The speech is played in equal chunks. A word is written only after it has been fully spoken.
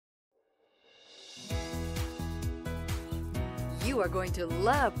You are going to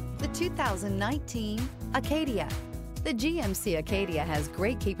love the 2019 Acadia. The GMC Acadia has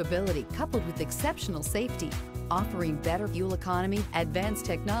great capability coupled with exceptional safety, offering better fuel economy, advanced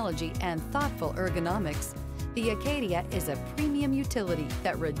technology, and thoughtful ergonomics. The Acadia is a premium utility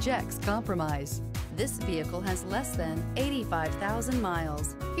that rejects compromise. This vehicle has less than 85,000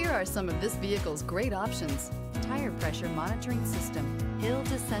 miles. Here are some of this vehicle's great options: tire pressure monitoring system, hill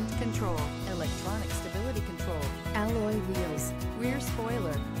descent control, electronic stability control, alloy wheels, rear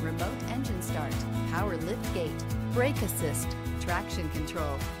spoiler, remote engine start, power lift gate, brake assist, traction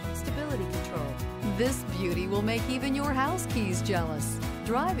control, stability control. This beauty will make even your house keys jealous.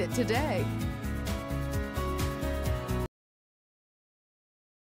 Drive it today.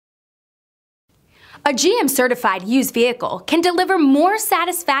 A GM-certified used vehicle can deliver more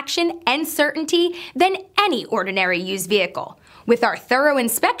satisfaction and certainty than any ordinary used vehicle. With our thorough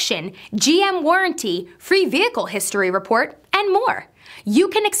inspection, GM warranty, free vehicle history report, and more. You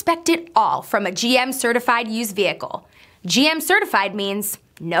can expect it all from a GM-certified used vehicle. GM-certified means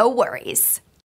no worries.